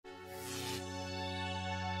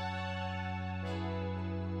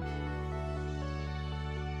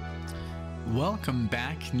Welcome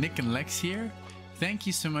back, NicknLex here. Thank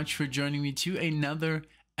you so much for joining me to another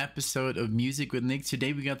episode of Music with Nick.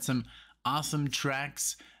 Today we got some awesome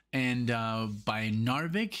tracks and by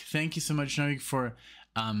Narvik. Thank you so much, Narvik, for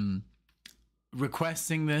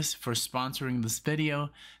requesting this, for sponsoring this video.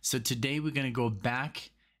 So today we're gonna go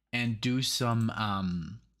back and do some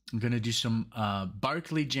I'm gonna do some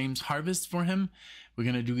BARCLAY James Harvest for him. We're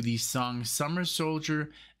gonna do the song Summer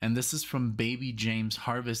Soldier, and this is from Baby James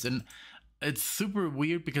Harvest. And it's super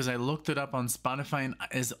weird because I looked it up on Spotify, and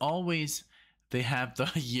as always they have the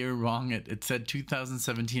year wrong. It said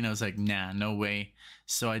 2017. I was like, nah, no way.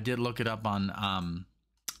 So I did look it up on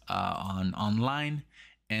online,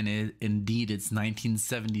 and indeed it's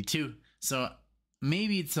 1972. So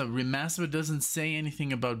maybe it's a remaster. It doesn't say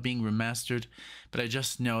anything about being remastered, but I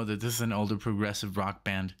just know that this is an older progressive rock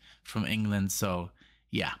band from England. So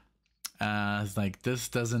yeah, it's like, this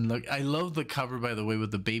doesn't look, I love the cover, by the way,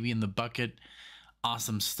 with the baby in the bucket.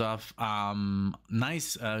 Awesome stuff.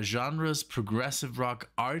 Nice genres: progressive rock,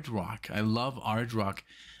 art rock. I love art rock.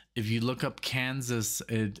 If you look up Kansas,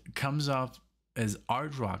 it comes off as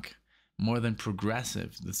art rock more than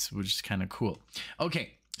progressive. Which is kind of cool.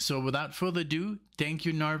 Okay, so without further ado, thank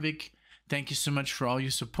you, Narvik. Thank you so much for all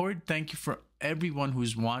your support. Thank you for everyone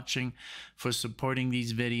who's watching, for supporting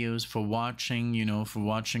these videos, for watching, you know, for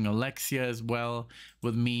watching Alexia as well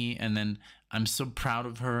with me. And then I'm so proud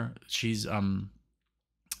of her. She's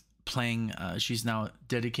playing, she's now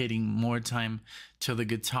dedicating more time to the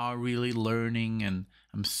guitar, really learning, and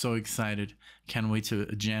I'm so excited. Can't wait to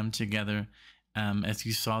jam together. As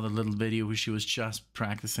you saw the little video where she was just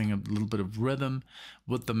practicing a little bit of rhythm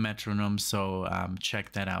with the metronome, so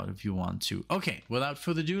check that out if you want to. Okay, without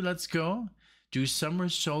further ado, let's go do Summer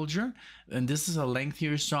Soldier. And this is a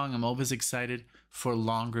lengthier song. I'm always excited for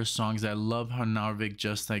longer songs. I love how Narvik,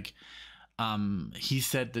 just like he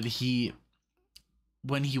said that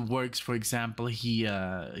when he works, for example, he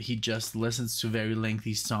just listens to very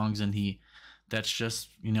lengthy songs, and that's just,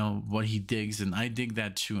 you know, what he digs, and I dig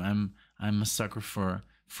that too. I'm a sucker for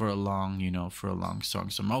a long, you know, for a long song.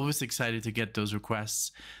 So I'm always excited to get those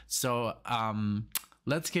requests. So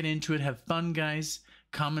let's get into it. Have fun, guys.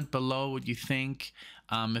 Comment below what you think.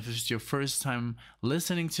 If it's your first time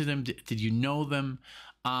listening to them, did you know them?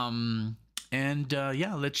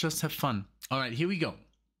 Yeah, let's just have fun. All right, here we go.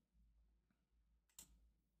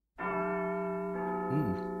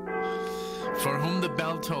 Ooh. For Whom the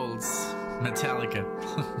Bell Tolls, Metallica.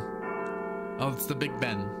 Oh, it's the Big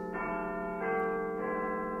Ben.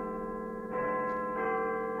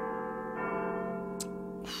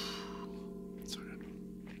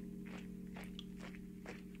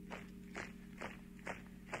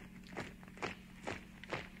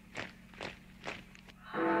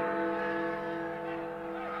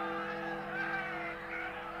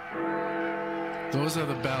 Those are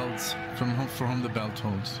the bells from For Whom the Bell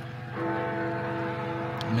Tolls.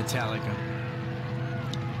 Metallica.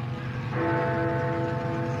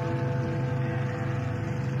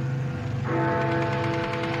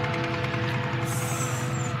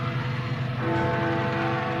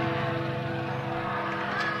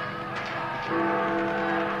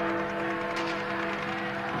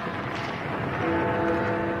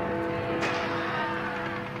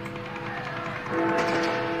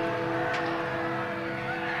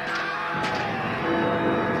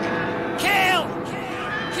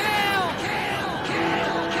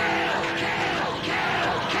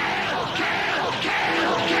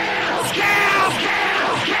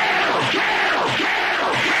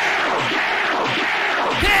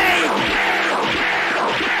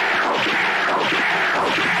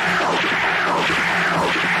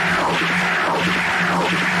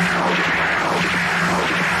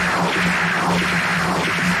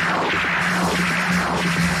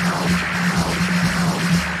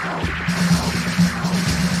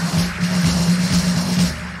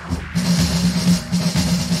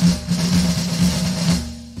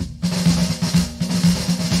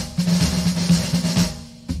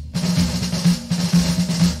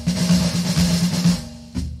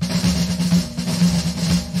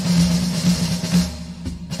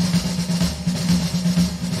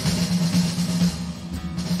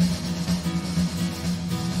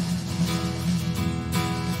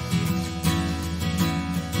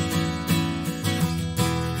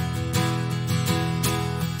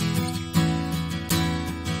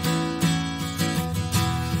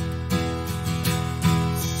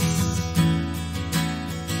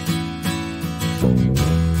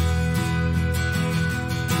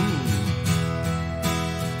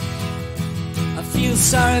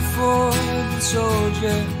 Sorry for the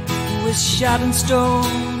soldier who was shot and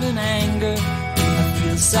stoned in anger. I feel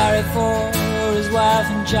feel sorry for his wife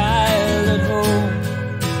and child at home.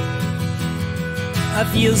 I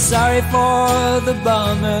feel sorry for the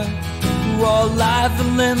bomber who all life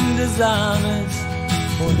and limb dishonors,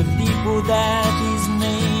 for the people that he's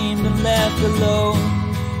named and left alone.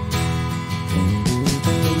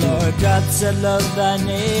 The Lord God said, love thy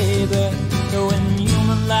neighbor, though in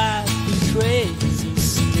human life betrays, he's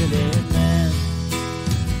still a man.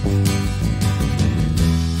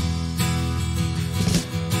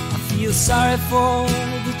 I feel sorry for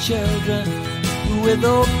the children who with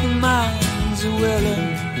open minds are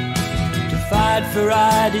willing to fight for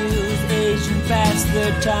ideals aging past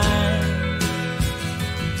their time.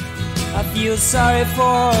 I feel sorry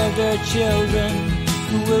for their children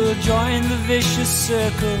who will join the vicious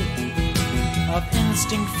circle of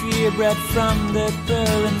instinct fear bred from their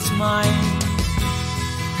parents' mind.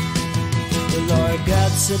 The Lord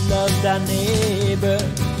God said, love thy neighbor,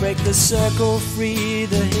 break the circle, free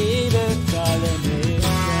the hater, call him a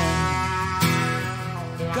friend.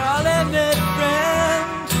 Call him a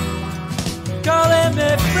friend. Call him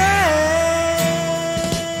a friend.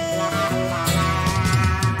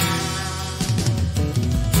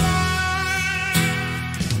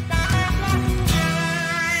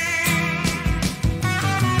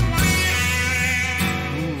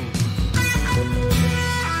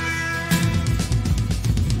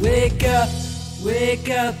 Wake up, wake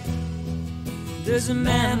up, there's a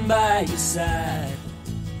man by your side,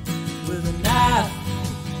 with a knife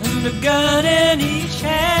and a gun in each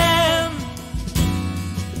hand.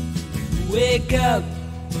 Wake up,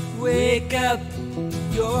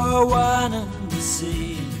 you're one and the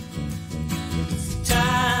same. It's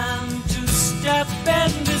time to step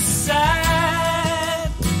and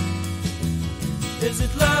decide. Is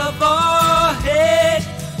it love or hate?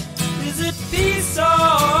 Is it peace or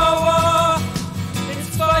war? It's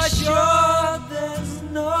for sure there's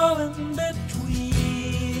no in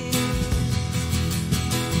between.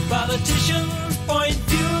 Politicians point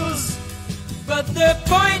views, but they're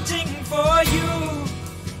pointing for you.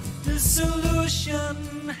 The solution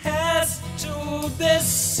has to be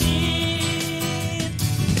seen.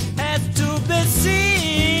 Has to be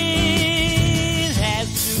seen. Has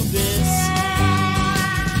to be seen.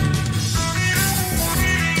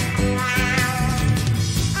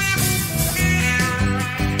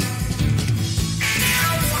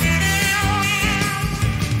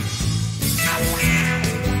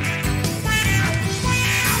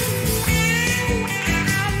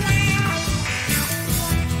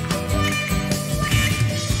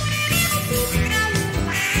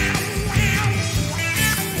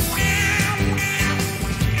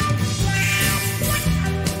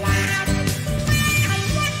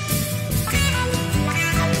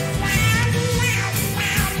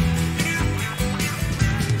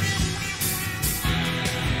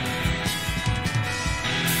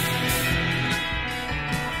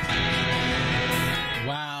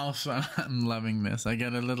 So I'm loving this. I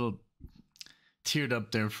got a little teared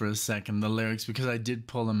up there for a second, the lyrics, because I did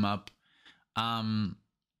pull them up. Wow,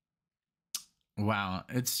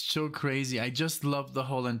 it's so crazy. I just love the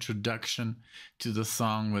whole introduction to the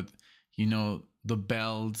song with, you know, the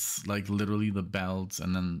bells, like literally the bells,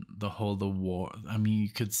 and then the war. I mean, you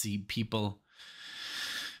could see people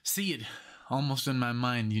see it almost in my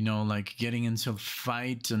mind, you know, like getting into a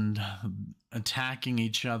fight and attacking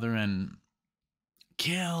each other and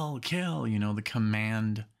kill, you know, the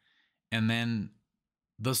command. And then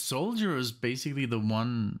the soldier is basically the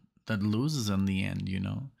one that loses in the end, you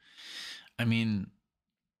know. I mean,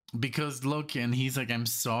 because look, and he's like, I'm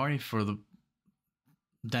sorry for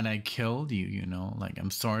that I killed you, you know, like I'm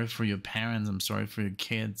sorry for your parents, I'm sorry for your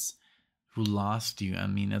kids who lost you. I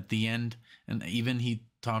mean, at the end, and even he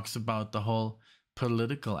talks about the whole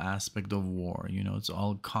political aspect of war, you know, it's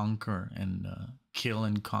all conquer and kill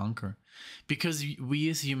and conquer, because we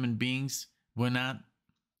as human beings, we're not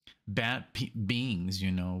bad beings,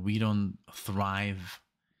 you know. We don't thrive,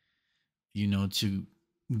 you know, to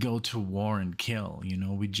go to war and kill, you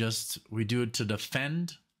know. We do it to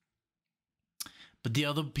defend, but the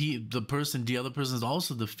other person is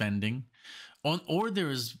also defending. Or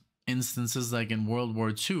there's instances like in World War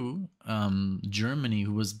II, Germany,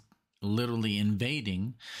 who was literally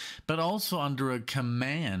invading, but also under a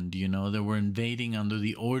command, you know. They were invading under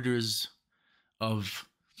the orders of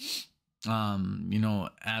you know,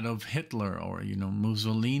 Adolf Hitler, or, you know,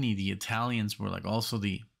 Mussolini. The Italians were like also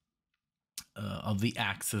the of the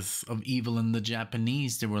axis of evil, and the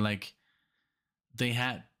Japanese, they were like, they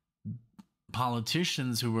had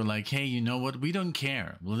politicians who were like, hey, you know what, we don't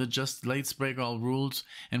care, let's break all rules.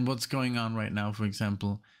 And what's going on right now, for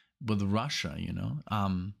example, with Russia, you know,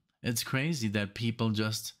 It's crazy that people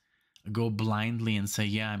just go blindly and say,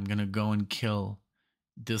 yeah, I'm going to go and kill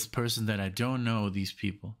this person that I don't know, these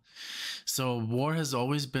people. So war has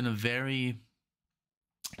always been a very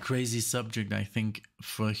crazy subject, I think,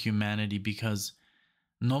 for humanity, because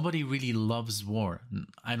nobody really loves war.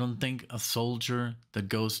 I don't think a soldier that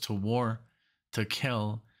goes to war to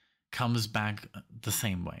kill comes back the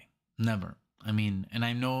same way. Never. I mean, and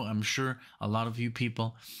I'm sure a lot of you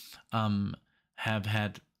people have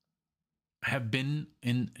been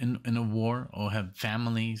in a war, or have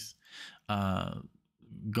families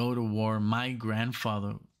go to war. My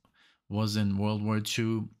grandfather was in World War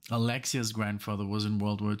II. Alexia's grandfather was in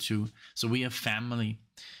World War II. So we have family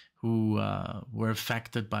who were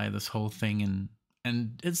affected by this whole thing,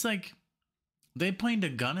 and it's like they point a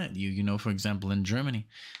gun at you, you know. For example, in Germany,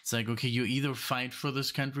 it's like, okay, you either fight for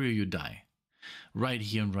this country or you die right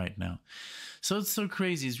here and right now. So it's so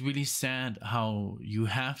crazy. It's really sad how you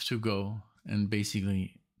have to go and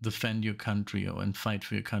basically defend your country and fight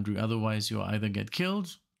for your country. Otherwise, you either get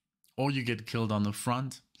killed, or you get killed on the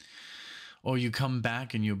front, or you come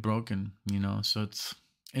back and you're broken, you know. So it's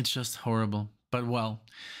just horrible. But well,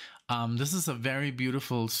 this is a very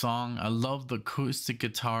beautiful song. I love the acoustic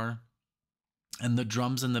guitar and the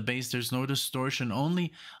drums and the bass. There's no distortion,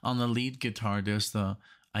 only on the lead guitar. There's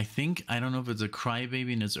I don't know if it's a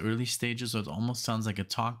Crybaby in its early stages, or it almost sounds like a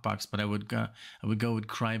talk box, but I would go with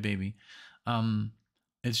Crybaby.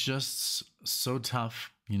 It's just so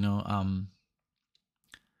tough, you know.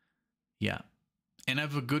 Yeah. And I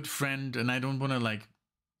have a good friend, and I don't want to, like,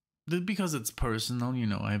 because it's personal, you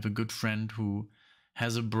know. I have a good friend who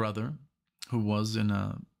has a brother who was in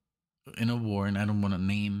a war, and I don't want to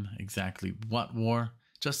name exactly what war,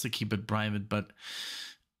 just to keep it private, but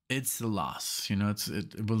it's a loss, you know.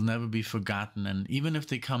 It will never be forgotten, and even if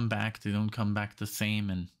they come back, they don't come back the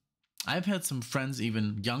same. And I've had some friends,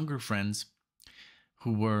 even younger friends,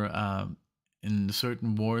 who were in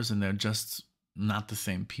certain wars, and they're just not the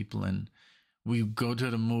same people. And we go to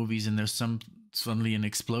the movies, and there's suddenly an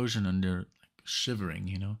explosion, and they're like shivering,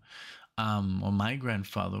 you know. Or my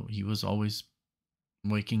grandfather, he was always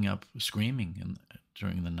waking up screaming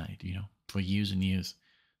during the night, you know, for years and years.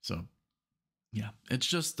 So yeah, it's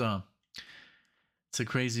just it's a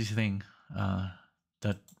crazy thing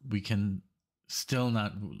that we can still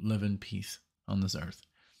not live in peace on this earth.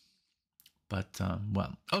 But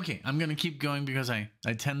well, okay, I'm gonna keep going because I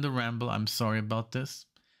tend to ramble. I'm sorry about this,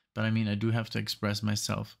 but I mean, I do have to express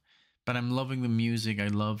myself. But I'm loving the music. I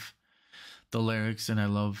love the lyrics, and I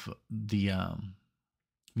love the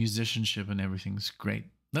musicianship, and everything's great.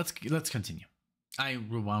 Let's continue. I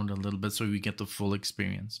rewound a little bit so we get the full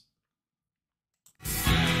experience.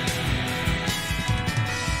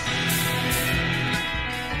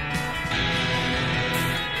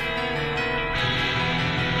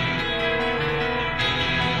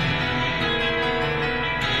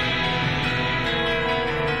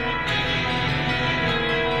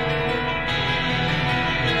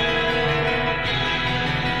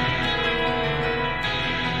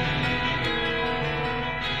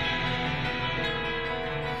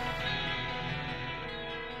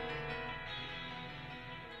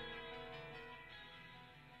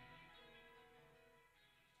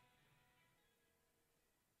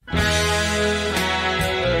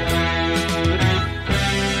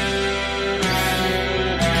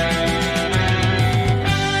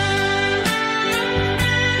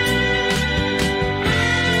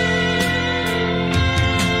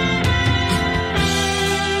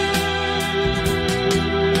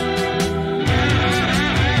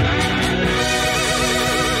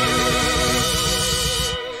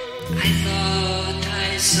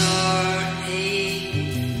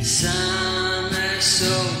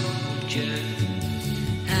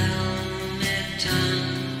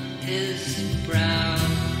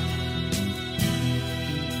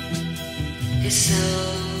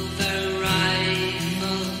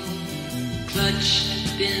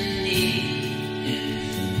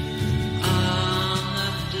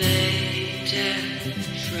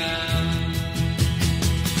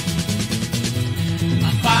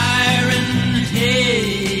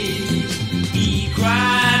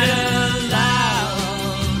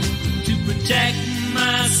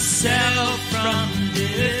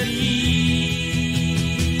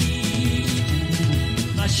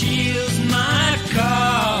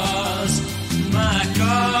 My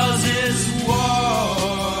cause is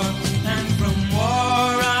war.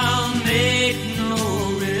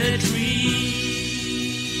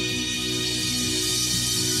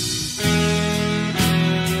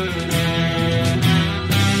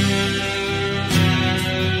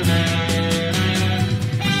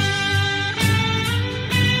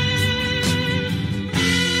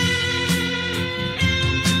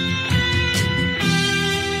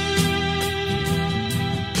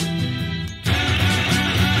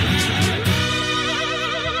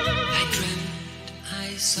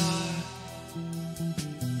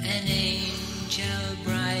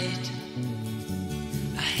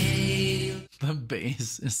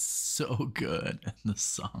 bass is so good in the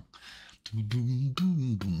song. Boom,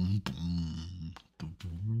 boom, boom, boom,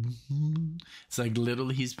 boom. It's like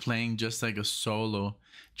literally he's playing just like a solo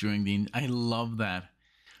during the. I love that.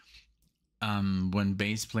 When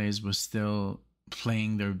bass players were still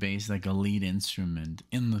playing their bass like a lead instrument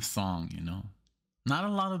in the song, you know. Not a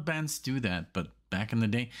lot of bands do that, but back in the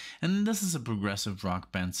day, and this is a progressive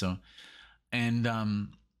rock band, so, and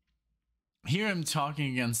here I'm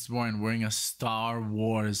talking against Warren wearing a Star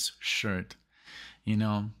Wars shirt, you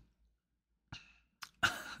know.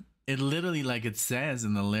 It literally, like it says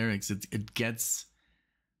in the lyrics, it gets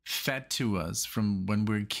fed to us from when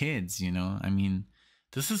we're kids, you know. I mean,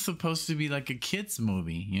 this is supposed to be like a kids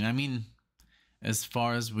movie, you know. I mean, as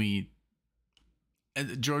far as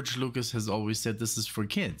George Lucas has always said this is for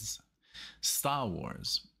kids. Star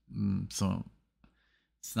Wars. So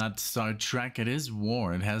it's not Star Trek, it is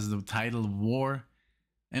War. It has the title War.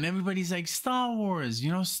 And everybody's like, Star Wars,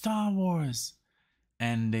 you know, Star Wars.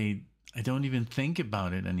 And I don't even think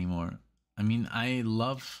about it anymore. I mean, I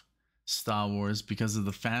love Star Wars because of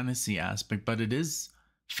the fantasy aspect, but it is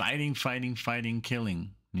fighting,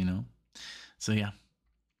 killing, you know? So yeah.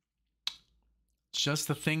 Just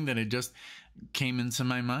the thing that it just came into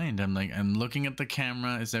my mind. I'm like, I'm looking at the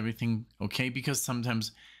camera. Is everything okay? Because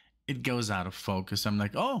sometimes it goes out of focus. I'm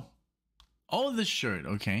like, oh, this shirt.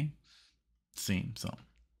 Okay. See, so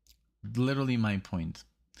literally my point.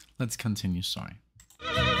 Let's continue. Sorry.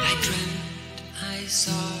 I dreamt I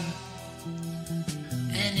saw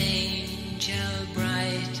an angel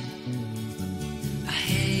bright, a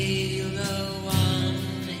halo on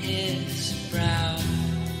his brow.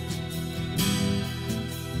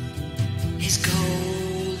 His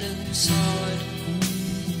golden sword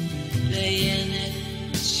lay in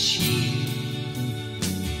its sheath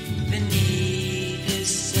beneath his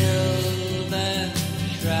silver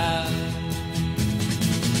shroud.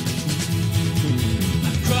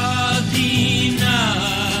 Aphrodite,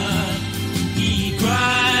 he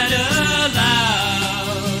cried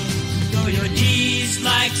aloud, though your deeds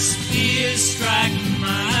like spears strike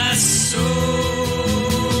my soul.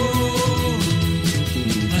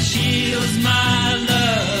 Shields my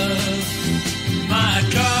love, my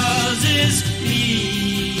cause is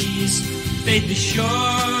peace. Faith be sure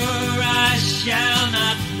I shall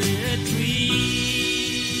not retreat.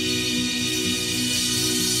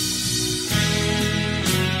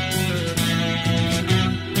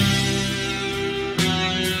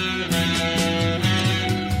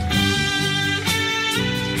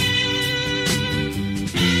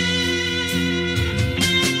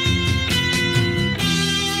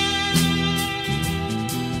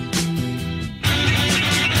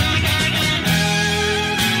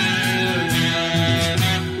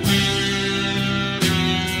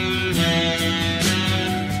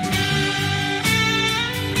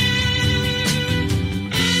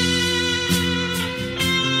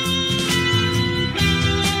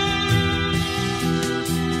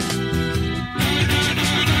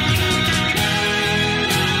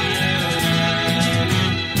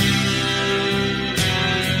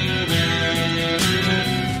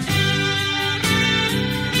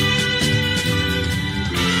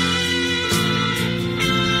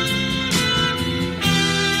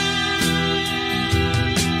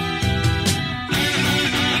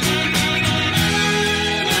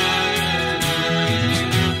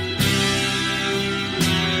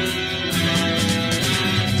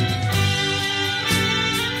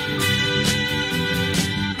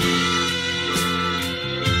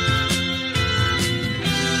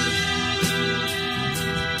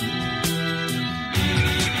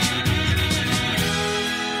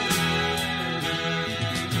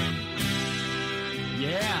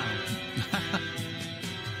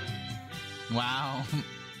 Wow.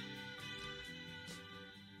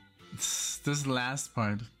 This last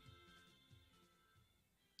part.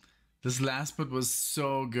 This last part was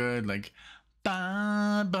so good. Like,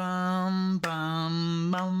 bam, bam,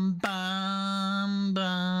 bam, bam, bam,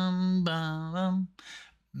 bam, bam,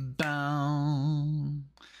 bam.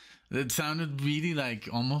 It sounded really like,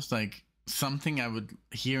 almost like something I would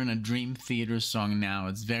hear in a Dream Theater song now.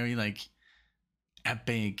 It's very like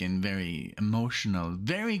epic and very emotional.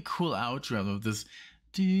 Very cool outro of this.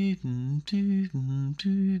 Very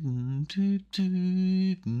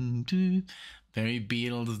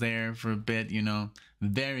Beatles there for a bit, you know.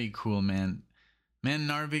 Very cool, man. Man,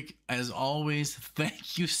 Narvik, as always,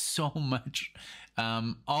 thank you so much.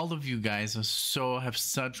 All of you guys have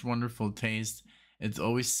such wonderful taste. It's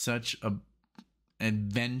always such a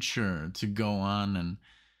adventure to go on, and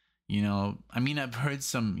you know, I mean, I've heard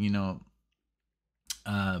some, you know,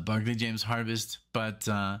 Barclay James Harvest, but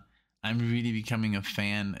I'm really becoming a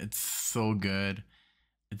fan. It's so good.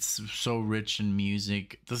 It's so rich in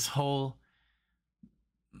music. This whole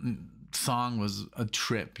song was a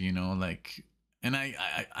trip, you know, like, and I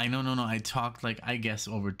no, I talked like, I guess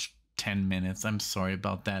over 10 minutes. I'm sorry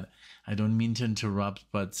about that. I don't mean to interrupt,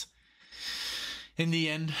 but in the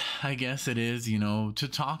end, I guess it is, you know, to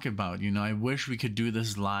talk about. You know, I wish we could do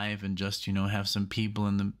this live and just, you know, have some people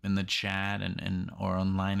in the chat and or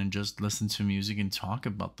online and just listen to music and talk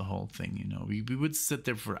about the whole thing. You know, we would sit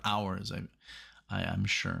there for hours. I'm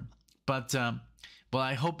sure. But well,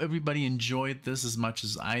 I hope everybody enjoyed this as much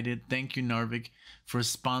as I did. Thank you, Narvik, for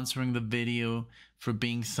sponsoring the video, for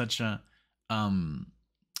being such a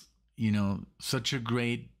you know, such a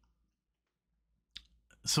great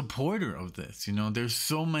supporter of this. You know, there's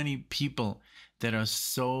so many people that are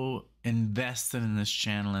so invested in this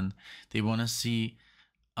channel, and they want to see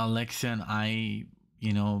Alexia and I,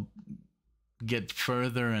 you know, get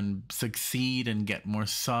further and succeed and get more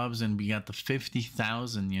subs. And we got the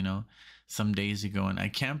 50,000, you know, some days ago, and I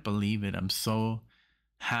can't believe it. I'm so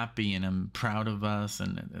happy and I'm proud of us,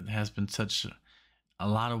 and it has been such a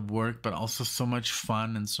lot of work, but also so much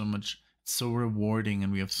fun and so rewarding.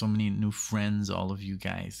 And we have so many new friends, all of you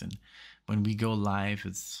guys, and when we go live,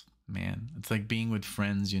 it's, man, it's like being with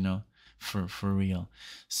friends, you know, for real.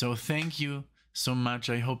 So thank you so much.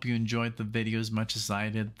 I hope you enjoyed the video as much as I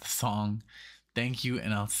did the song. Thank you,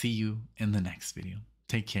 and I'll see you in the next video.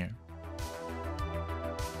 Take care.